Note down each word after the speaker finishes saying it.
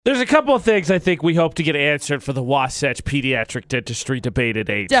There's a couple of things I think we hope to get answered for the Wasatch Pediatric Dentistry Debate at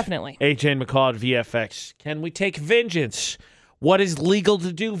 8. Definitely. AJ and McCall at VFX. Can we take vengeance? What is legal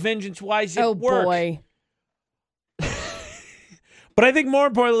to do vengeance-wise at work? Oh, boy. But I think more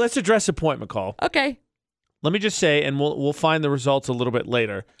importantly, let's address a point, McCall. Okay. Let me just say, and we'll find the results a little bit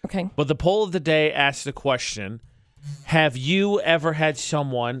later. Okay. But the poll of the day asks the question, have you ever had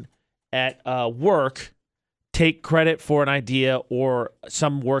someone at work take credit for an idea or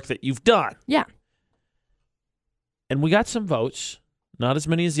some work that you've done? Yeah. And we got some votes, not as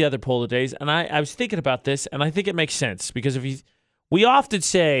many as the other poll of the days. And I was thinking about this, and I think it makes sense because we often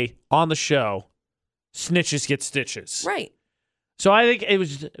say on the show, snitches get stitches. Right. So I think it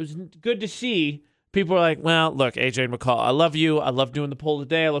was good to see people are like, well, look, AJ and McCall, I love you. I love doing the poll of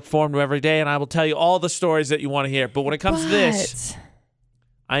the day. I look forward to every day, and I will tell you all the stories that you want to hear. But when it comes to this,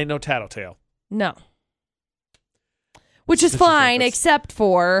 I ain't no tattletale. No. Which is fine, except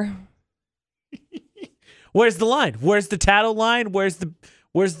for... Where's the line? Where's the tattle line? Where's the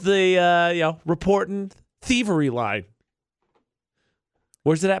reporting thievery line?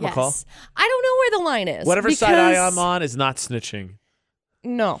 Where's it at, yes. McCall? I don't know where the line is. Whatever side I am on is not snitching.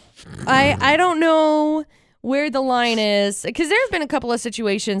 No. I don't know where the line is. Because there's been a couple of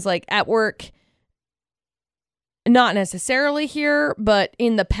situations like at work, not necessarily here, but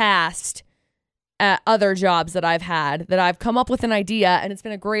in the past at other jobs that I've had, that I've come up with an idea and it's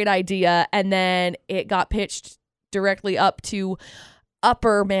been a great idea, and then it got pitched directly up to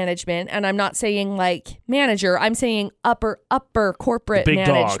upper management, and I'm not saying like manager, I'm saying upper corporate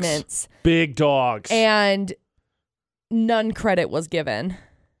managements. Big dogs. And none credit was given.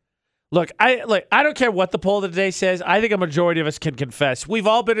 Look, I don't care what the poll of the day says. I think a majority of us can confess. We've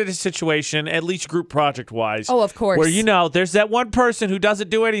all been in a situation, at least group project-wise. Oh, of course. Where, there's that one person who doesn't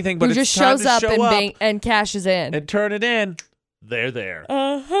do anything, but who it's just time shows to up show up and cashes in. and turn it in. They're there.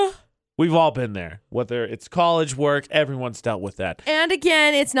 Uh-huh. We've all been there. Whether it's college, work, everyone's dealt with that. And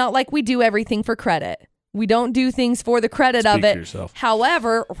again, it's not like we do everything for credit. We don't do things for the credit of it. Yourself.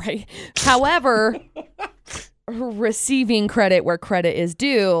 However, receiving credit where credit is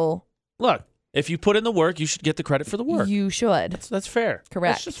due. Look, if you put in the work, you should get the credit for the work. You should. That's fair.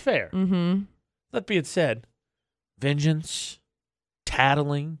 Correct. That's just fair. Mm-hmm. That being said, vengeance,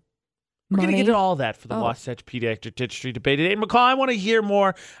 tattling. We're Money. going to get into all that for the Wasatch Pediatric Dentistry Debate today. And McCall, I want to hear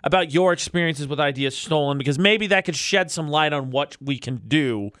more about your experiences with ideas stolen, because maybe that could shed some light on what we can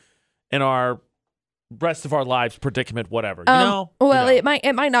do in our rest of our lives, predicament, whatever. Well, it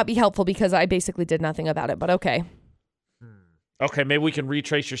might not be helpful because I basically did nothing about it, but okay. Okay, maybe we can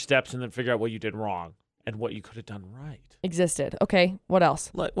retrace your steps and then figure out what you did wrong and what you could have done right. Existed. Okay, what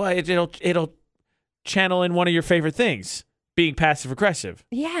else? Well, it'll channel in one of your favorite things. Being passive-aggressive.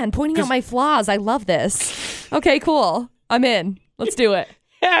 Yeah, and pointing out my flaws. I love this. Okay, cool. I'm in. Let's do it.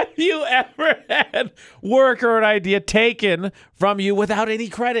 Have you ever had work or an idea taken from you without any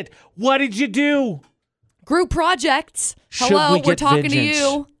credit? What did you do? Group projects. Hello, we're talking to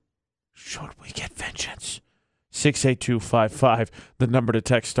you. Should we get vengeance? 68255, the number to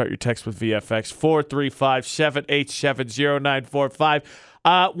text. Start your text with VFX.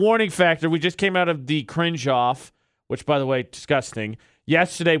 435-787-0945. Warning factor, we just came out of the cringe off, which, by the way, disgusting.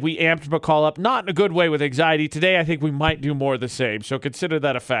 Yesterday, we amped McCall up, not in a good way with anxiety. Today, I think we might do more of the same, so consider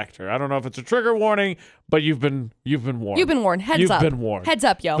that a factor. I don't know if it's a trigger warning, but you've been warned. You've been warned. Heads up. You've been warned. Heads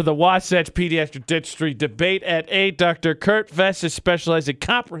up, yo. For the Wasatch Pediatric Dentistry Debate at 8, Dr. Kurt Vest is specialized in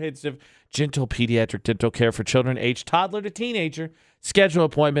comprehensive gentle pediatric dental care for children aged toddler to teenager. Schedule an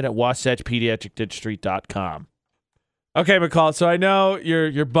appointment at wasatchpediatricdentistry.com. Okay, McCall, so I know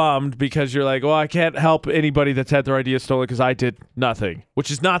you're bummed because you're like, well, I can't help anybody that's had their idea stolen because I did nothing,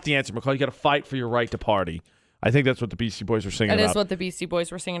 which is not the answer, McCall. You got to fight for your right to party. I think that's what the Beastie Boys were singing about. That is what the Beastie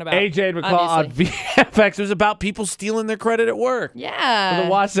Boys were singing about. AJ and McCall on VFX. It was about people stealing their credit at work. Yeah. For the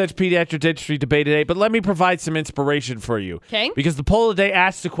Wasatch Pediatric Dentistry Debate today. But let me provide some inspiration for you. Okay. Because the poll of the day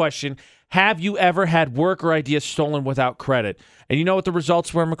asks the question, have you ever had work or ideas stolen without credit? And you know what the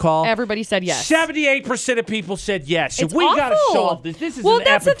results were, McCall? Everybody said yes. 78% of people said yes. So it's we got to awful. solve this. This is well, an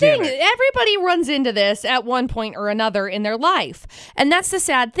that's epidemic. the thing. Everybody runs into this at one point or another in their life. And that's the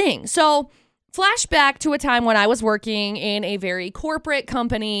sad thing. So flashback to a time when I was working in a very corporate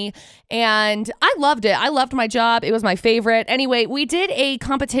company, and I loved it. I loved my job. It was my favorite. Anyway, we did a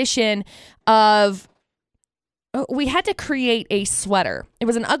competition of... we had to create a sweater. It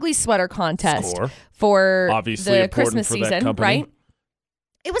was an ugly sweater contest for obviously the Christmas for season, right?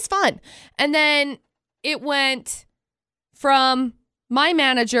 It was fun. And then it went from my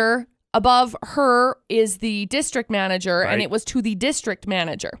manager, above her is the district manager, and it was to the district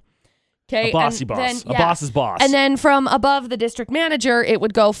manager. Okay. A bossy boss. A boss's boss. And then from above the district manager, it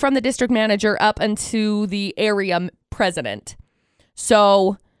would go from the district manager up into the area president.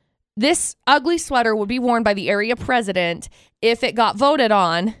 So this ugly sweater would be worn by the area president if it got voted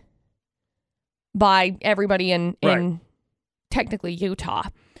on by everybody in technically Utah.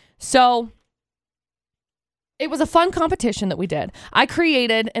 So it was a fun competition that we did. I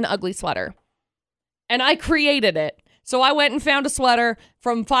created an ugly sweater. And I created it. So I went and found a sweater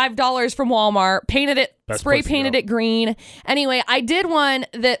from $5 from Walmart, painted it, spray painted it green. Anyway, I did one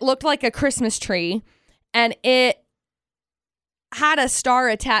that looked like a Christmas tree, and it had a star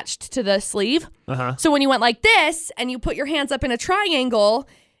attached to the sleeve. Uh-huh. So when you went like this and you put your hands up in a triangle,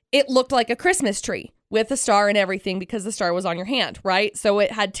 it looked like a Christmas tree with a star and everything because the star was on your hand, right? So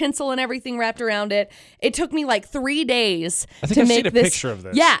it had tinsel and everything wrapped around it. It took me like 3 days to make this. Picture of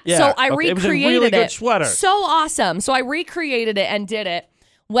this. Yeah. So I recreated it. Was a really good sweater. So awesome. So I recreated it and did it.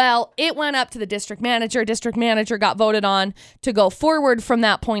 Well, it went up to the district manager. District manager got voted on to go forward from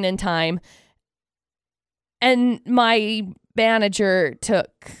that point in time. And my manager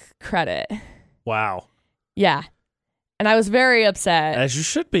took credit. Wow. Yeah. And I was very upset. As you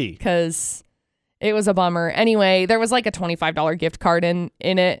should be. Because it was a bummer. Anyway, there was like a $25 gift card in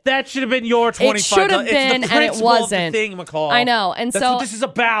it. That should have been your $25. It should have been, and it wasn't. Of the thing, McCall. I know. And that's what this is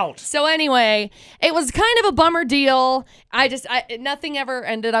about. So anyway, it was kind of a bummer deal. Nothing ever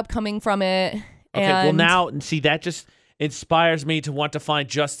ended up coming from it. Okay, well now, see, that just inspires me to want to find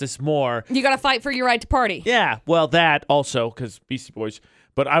justice more. You got to fight for your right to party. Yeah, well, that also, because Beastie Boys.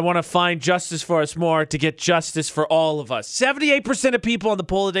 But I want to find justice for us more to get justice for all of us. 78% of people on the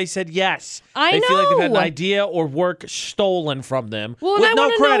poll today said yes. They feel like they've had an idea or work stolen from them with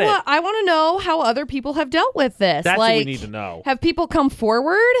no credit. I want to know how other people have dealt with this. That's what we need to know. Have people come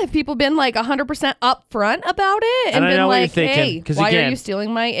forward? Have people been like 100% upfront about it? And I been know like, what you're thinking, hey, why again, are you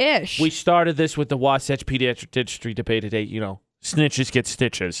stealing my ish? We started this with the Wasatch Pediatric Dentistry debate today, snitches get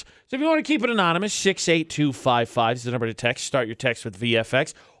stitches. So if you want to keep it anonymous, 68255 is the number to text. Start your text with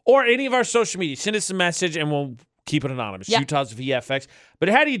VFX or any of our social media. Send us a message and we'll keep it anonymous. Yep. Utah's VFX. But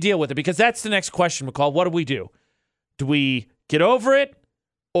how do you deal with it? Because that's the next question, McCall. What do we do? Do we get over it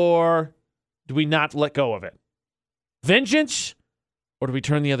or do we not let go of it? Vengeance or do we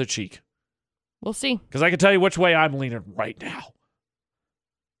turn the other cheek? We'll see. Because I can tell you which way I'm leaning right now.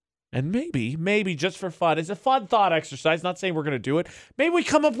 And maybe just for fun, it's a fun thought exercise, not saying we're going to do it. Maybe we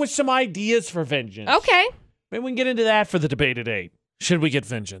come up with some ideas for vengeance. Okay. Maybe we can get into that for the debate at 8. Should we get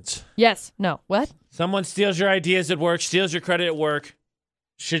vengeance? Yes. No. What? Someone steals your ideas at work, steals your credit at work.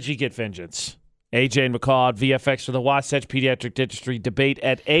 Should you get vengeance? AJ and McCall at VFX for the Wasatch Pediatric Dentistry debate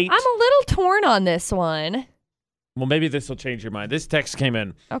at 8. I'm a little torn on this one. Well, maybe this will change your mind. This text came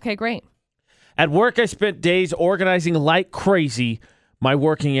in. Okay, great. At work, I spent days organizing like crazy my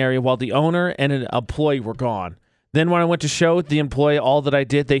working area while the owner and an employee were gone. Then when I went to show the employee all that I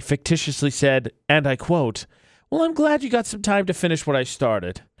did, they fictitiously said, and I quote, "Well, I'm glad you got some time to finish what I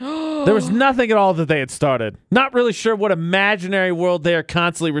started." There was nothing at all that they had started. Not really sure what imaginary world they are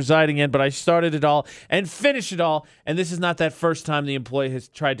constantly residing in, but I started it all and finished it all. And this is not that first time the employee has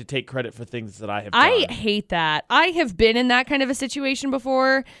tried to take credit for things that I have done. I hate that. I have been in that kind of a situation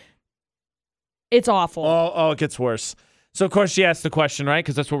before. It's awful. Oh, it gets worse. So, of course, she asked the question, right?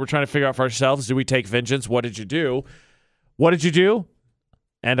 Because that's what we're trying to figure out for ourselves. Do we take vengeance? What did you do? What did you do?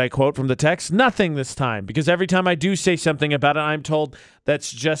 And I quote from the text, "Nothing this time, because every time I do say something about it, I'm told that's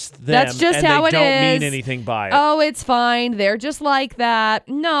just them. That's just and how they it don't is. mean anything by it." Oh, it's fine. They're just like that.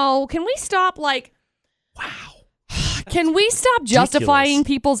 No, can we stop Wow. Can we stop justifying ridiculous.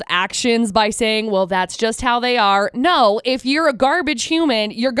 people's actions by saying, well, that's just how they are? No, if you're a garbage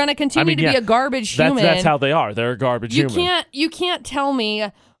human, you're going to continue to be a garbage human. That's how they are. They're a garbage human. You can't tell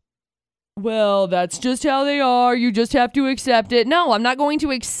me, well, that's just how they are. You just have to accept it. No, I'm not going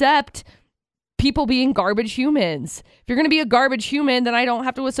to accept people being garbage humans. If you're going to be a garbage human, then I don't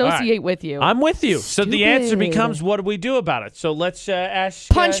have to associate with you. I'm with you. Stupid. So the answer becomes, what do we do about it? So let's ask...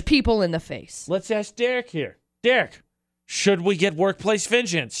 Punch people in the face. Let's ask Derek here. Derek, should we get workplace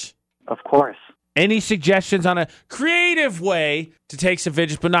vengeance? Of course. Any suggestions on a creative way to take some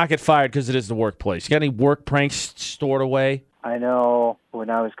vengeance but not get fired because it is the workplace? You got any work pranks stored away? I know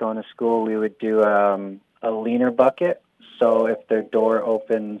when I was going to school, we would do a leaner bucket. So if their door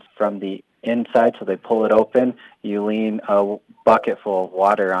opens from the inside, so they pull it open, you lean a bucket full of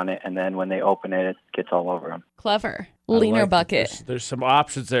water on it, and then when they open it, it gets all over them. Clever. Leaner bucket. There's some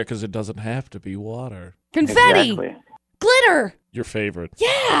options there because it doesn't have to be water. Confetti. Exactly. Glitter. Your favorite.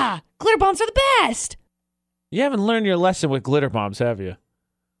 Yeah. Glitter bombs are the best. You haven't learned your lesson with glitter bombs, have you?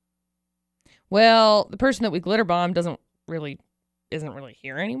 Well, the person that we glitter bomb doesn't really isn't really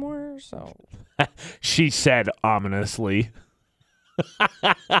here anymore. So She said ominously.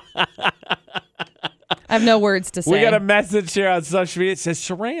 I have no words to say. We got a message here on social media. It says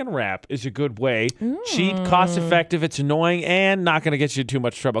saran wrap is a good way. Cheap, cost effective. It's annoying and not going to get you in too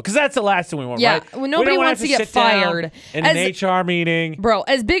much trouble. Because that's the last thing we want, Yeah, right? well, nobody wants to get fired. In an HR meeting. Bro,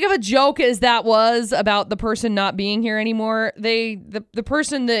 as big of a joke as that was about the person not being here anymore, the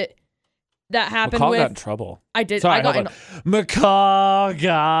person that happened McCall with. got in trouble. I did. Sorry, I got in McCall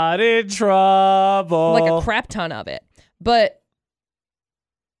got in trouble. like a crap ton of it. But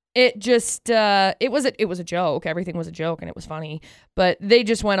it just it was a joke. Everything was a joke and it was funny. But they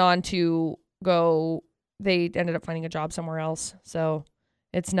just went on to go. They ended up finding a job somewhere else. So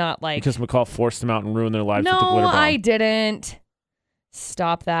it's not like Because McCall forced them out and ruined their lives with the no, glitter bomb. I didn't.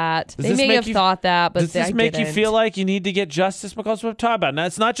 Stop that. Does They this may make have you- thought that, but Does this I make you didn't. feel like you need to get justice? Because that's what I'm talking about. Now,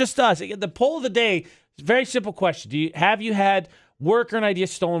 it's not just us. The poll of the day is a very simple question. Have you had work or an idea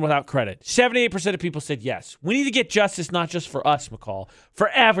stolen without credit? 78% of people said yes. We need to get justice not just for us, McCall, for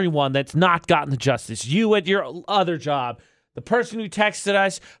everyone that's not gotten the justice. You at your other job, the person who texted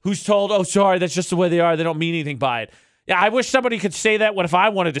us, who's told, oh, sorry, that's just the way they are. They don't mean anything by it. Yeah, I wish somebody could say that if I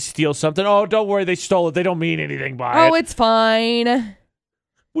wanted to steal something. Oh, don't worry, they stole it. They don't mean anything by it. Oh, it's fine.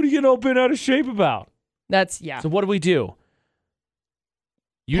 What are you getting all bent out of shape about? That's yeah. So what do we do?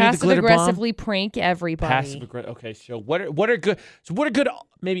 You need the Passive glitter bomb? aggressively prank everybody. Passive aggressive. Okay, so what are good? So what are good?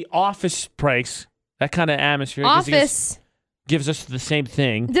 Maybe office pranks. That kind of atmosphere. 'cause it Office. gives us the same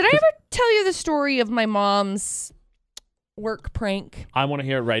thing. Did I ever tell you the story of my mom's work prank? I want to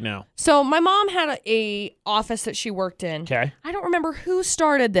hear it right now. So my mom had a office that she worked in. Okay. I don't remember who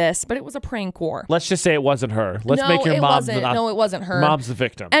started this, but it was a prank war. Let's just say it wasn't her. Let's no, make your it mom wasn't. No, it wasn't her. Mom's the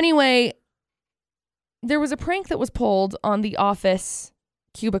victim. Anyway, there was a prank that was pulled on the office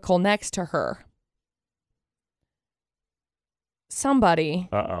cubicle next to her. Somebody,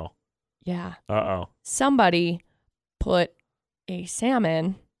 Uh-oh. somebody put a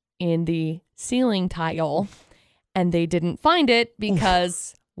salmon in the ceiling tile and they didn't find it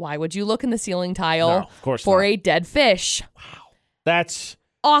because why would you look in the ceiling tile No, of course for not. a dead fish? That's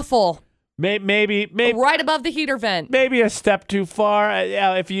Awful. maybe Right above the heater vent. maybe a step too far.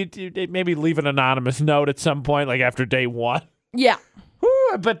 Yeah, if you maybe leave an anonymous note at some point, like after day one. Yeah. Whew,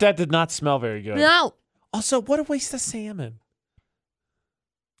 I bet that did not smell very good. No. Also, what a waste of salmon.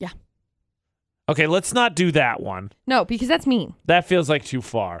 Yeah. Okay, let's not do that one. No, because that's mean. That feels like too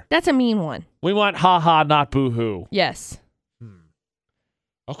far. That's a mean one. We want ha-ha, not boo-hoo. Yes.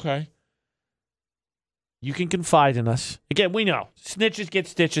 Okay. You can confide in us. Again, we know. Snitches get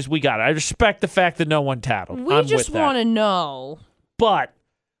stitches. We got it. I respect the fact that no one tattled. We I'm just with that. want to know. But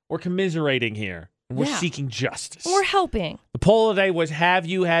we're commiserating here. And we're Yeah. seeking justice. We're helping. The poll of the day was, have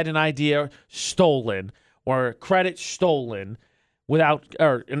you had an idea stolen or credit stolen without,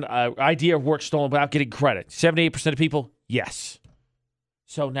 or an idea of work stolen without getting credit? 78% of people, yes.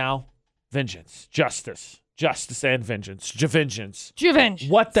 So now, vengeance, justice and vengeance, Vengeance.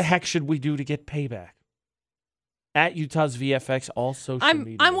 What the heck should we do to get payback? At Utah's VFX, all social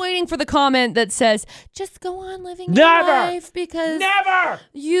media. I'm waiting for the comment that says, just go on living Never! your life because Never!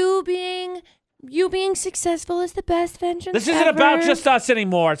 you being successful is the best vengeance This isn't ever. about just us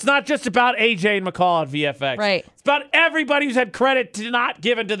anymore. It's not just about AJ and McCall at VFX. Right. It's about everybody who's had credit not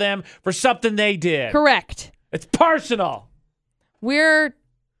given to them for something they did. Correct. It's personal. We're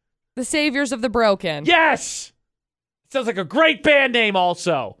the saviors of the broken. Yes. Sounds like a great band name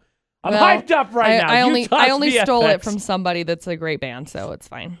also. I'm Well, hyped up right now. I Utah's only stole it VFX. from somebody that's a great band, so it's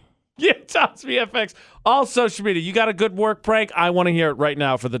fine. Utah's VFX. All social media. You got a good work prank? I want to hear it right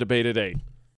now for the debate at 8.